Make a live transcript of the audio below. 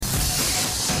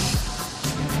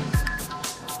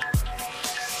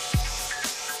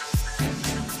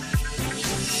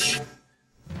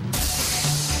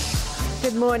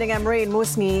morning, I'm Rain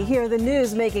Musni. Here are the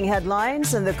news making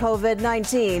headlines in the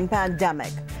COVID-19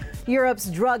 pandemic.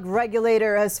 Europe's drug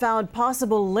regulator has found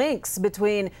possible links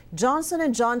between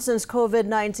Johnson & Johnson's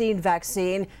COVID-19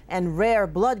 vaccine and rare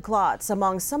blood clots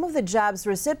among some of the jab's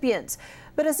recipients.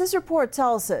 But as this report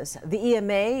tells us, the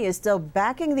EMA is still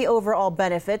backing the overall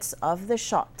benefits of the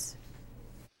shot.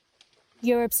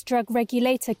 Europe's drug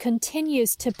regulator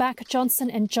continues to back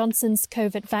Johnson & Johnson's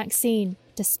COVID vaccine,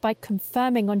 despite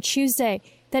confirming on Tuesday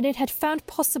that it had found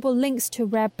possible links to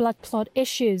rare blood clot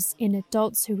issues in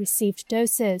adults who received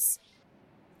doses.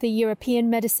 The European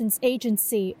Medicines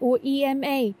Agency, or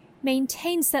EMA,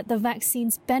 maintains that the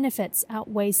vaccine's benefits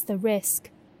outweighs the risk.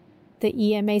 The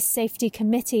EMA Safety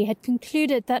Committee had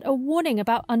concluded that a warning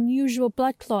about unusual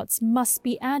blood clots must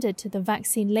be added to the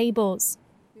vaccine labels.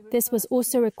 This was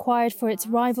also required for its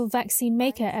rival vaccine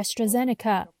maker,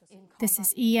 AstraZeneca. This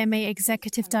is EMA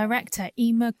Executive Director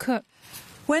Ema Cook.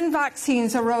 When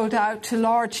vaccines are rolled out to a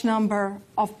large number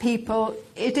of people,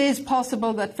 it is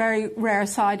possible that very rare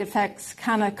side effects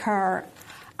can occur,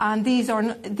 and these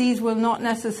will not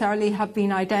necessarily have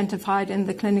been identified in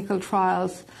the clinical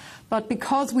trials. But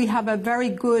because we have a very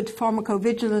good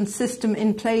pharmacovigilance system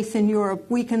in place in Europe,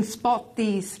 we can spot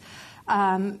these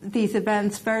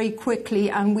events very quickly,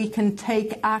 and we can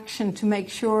take action to make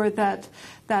sure that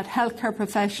healthcare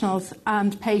professionals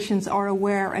and patients are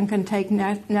aware and can take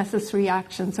necessary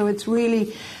action. So it's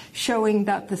really showing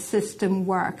that the system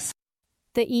works.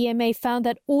 The EMA found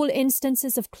that all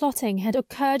instances of clotting had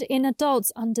occurred in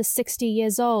adults under 60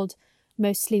 years old,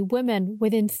 mostly women,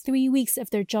 within 3 weeks of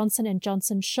their Johnson &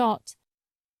 Johnson shot.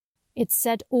 It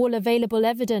said all available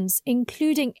evidence,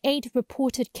 including 8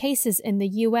 reported cases in the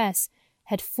US,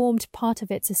 had formed part of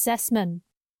its assessment.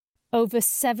 Over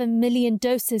 7 million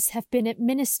doses have been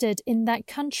administered in that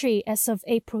country as of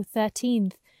April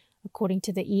 13th, according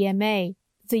to the EMA.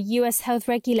 The US health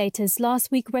regulators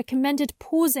last week recommended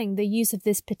pausing the use of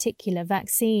this particular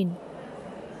vaccine.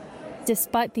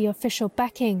 Despite the official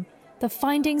backing, the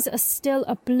findings are still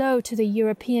a blow to the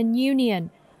European Union,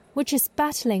 which is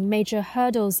battling major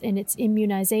hurdles in its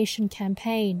immunization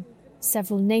campaign.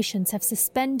 Several nations have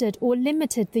suspended or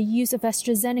limited the use of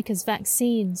AstraZeneca's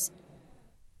vaccines.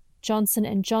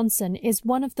 Johnson & Johnson is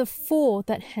one of the 4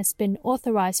 that has been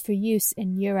authorized for use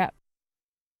in Europe.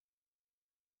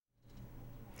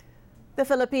 The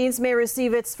Philippines may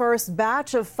receive its first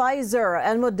batch of Pfizer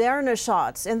and Moderna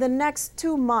shots in the next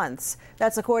 2 months.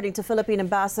 That's according to Philippine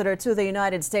Ambassador to the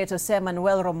United States, Jose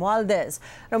Manuel Romualdez.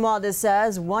 Romualdez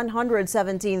says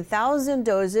 117,000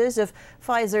 doses of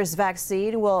Pfizer's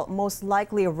vaccine will most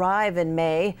likely arrive in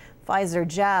May. Pfizer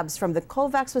jabs from the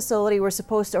COVAX facility were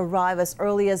supposed to arrive as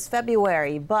early as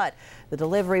February, but the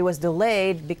delivery was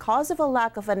delayed because of a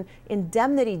lack of an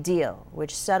indemnity deal,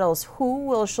 which settles who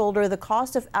will shoulder the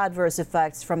cost of adverse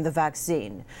effects from the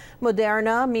vaccine.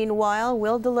 Moderna, meanwhile,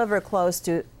 will deliver close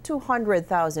to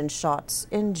 200,000 shots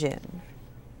in June.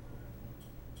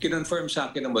 Kinonfirm sa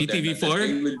akin ng Moderna that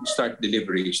they will start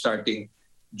delivery starting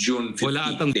June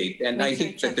 15th date. And I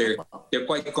think that they're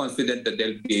quite confident that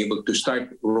they'll be able to start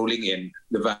rolling in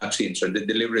the vaccines or the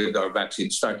delivery of our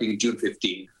vaccines starting June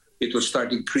 15th. It will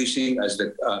start increasing as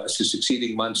the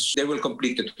succeeding months. They will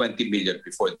complete the 20 million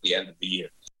before the end of the year.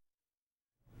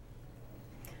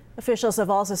 Officials have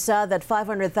also said that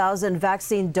 500,000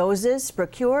 vaccine doses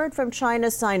procured from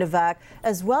China's Sinovac,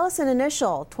 as well as an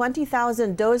initial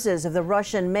 20,000 doses of the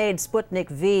Russian-made Sputnik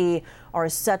V, are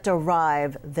set to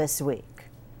arrive this week.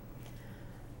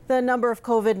 The number of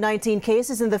COVID-19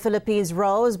 cases in the Philippines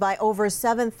rose by over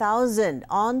 7,000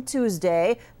 on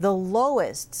Tuesday, the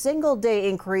lowest single-day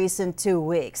increase in 2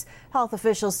 weeks. Health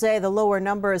officials say the lower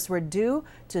numbers were due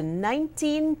to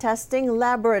 19 testing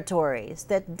laboratories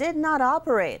that did not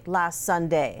operate last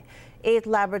Sunday. 8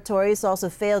 laboratories also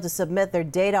failed to submit their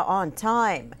data on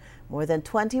time. More than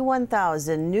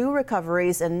 21,000 new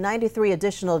recoveries and 93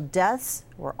 additional deaths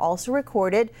were also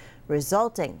recorded,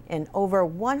 resulting in over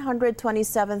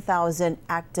 127,000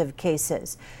 active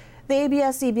cases. The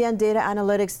ABS-CBN data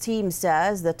analytics team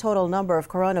says the total number of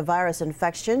coronavirus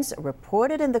infections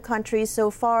reported in the country so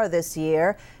far this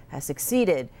year has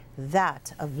exceeded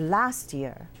that of last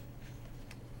year.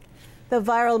 The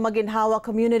viral Maginhawa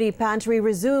Community Pantry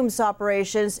resumes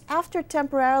operations after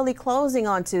temporarily closing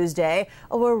on Tuesday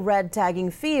over red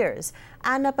tagging fears.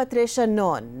 Ana Patricia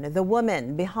Non, the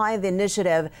woman behind the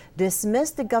initiative,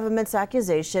 dismissed the government's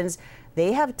accusations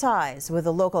they have ties with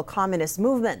the local communist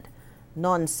movement.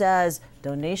 Non says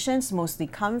donations mostly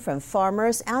come from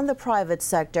farmers and the private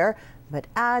sector, but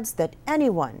adds that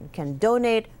anyone can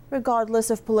donate regardless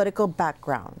of political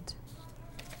background.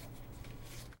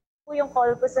 Yung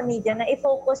call ko sa media na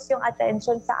i-focus yung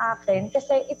attention sa akin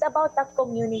kasi it's about the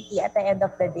community at the end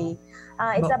of the day.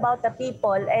 It's about the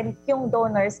people and yung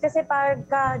donors kasi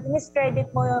pagka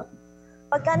discredit mo,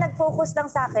 pagka nag-focus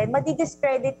lang sa akin,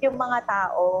 madi-discredit yung mga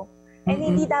tao. And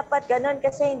hindi dapat ganun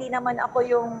kasi hindi naman ako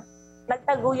yung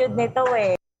nagtaguyod nito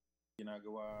eh.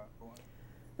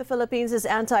 The Philippines'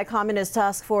 anti-communist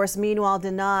task force meanwhile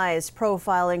denies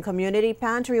profiling community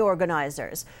pantry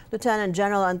organizers. Lieutenant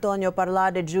General Antonio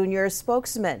Parlade Jr.,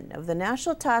 spokesman of the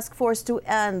National Task Force to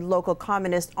End Local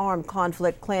Communist Armed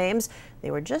Conflict, claims they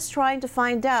were just trying to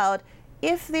find out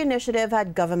if the initiative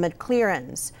had government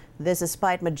clearance. This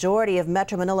despite majority of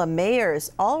Metro Manila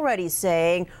mayors already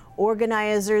saying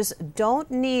organizers don't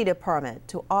need a permit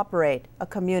to operate a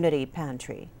community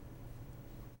pantry.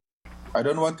 I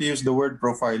don't want to use the word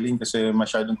profiling kasi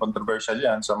masyadong controversial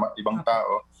yan sa ibang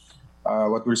tao.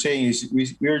 What we're saying is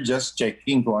we're just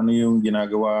checking kung ano yung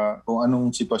ginagawa, kung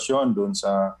anong sitwasyon doon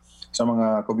sa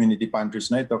mga community pantries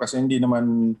na ito kasi hindi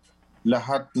naman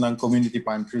lahat ng community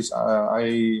pantries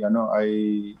ay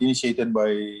initiated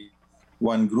by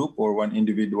one group or one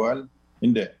individual.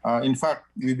 Hindi. In fact,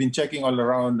 we've been checking all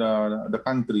around the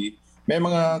country. May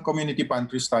mga community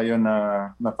pantries tayo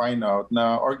na find out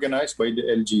na organized by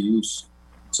the LGUs.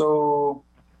 So,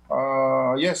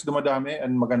 yes, dumadami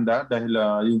and maganda dahil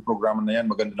yung programa na yan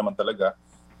maganda naman talaga.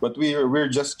 But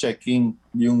we're just checking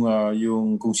yung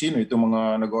kung sino itong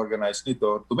mga nag-organize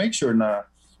nito to make sure na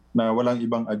walang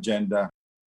ibang agenda.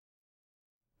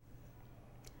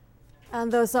 And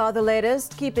those are the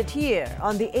latest. Keep it here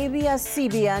on the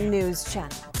ABS-CBN News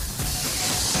Channel.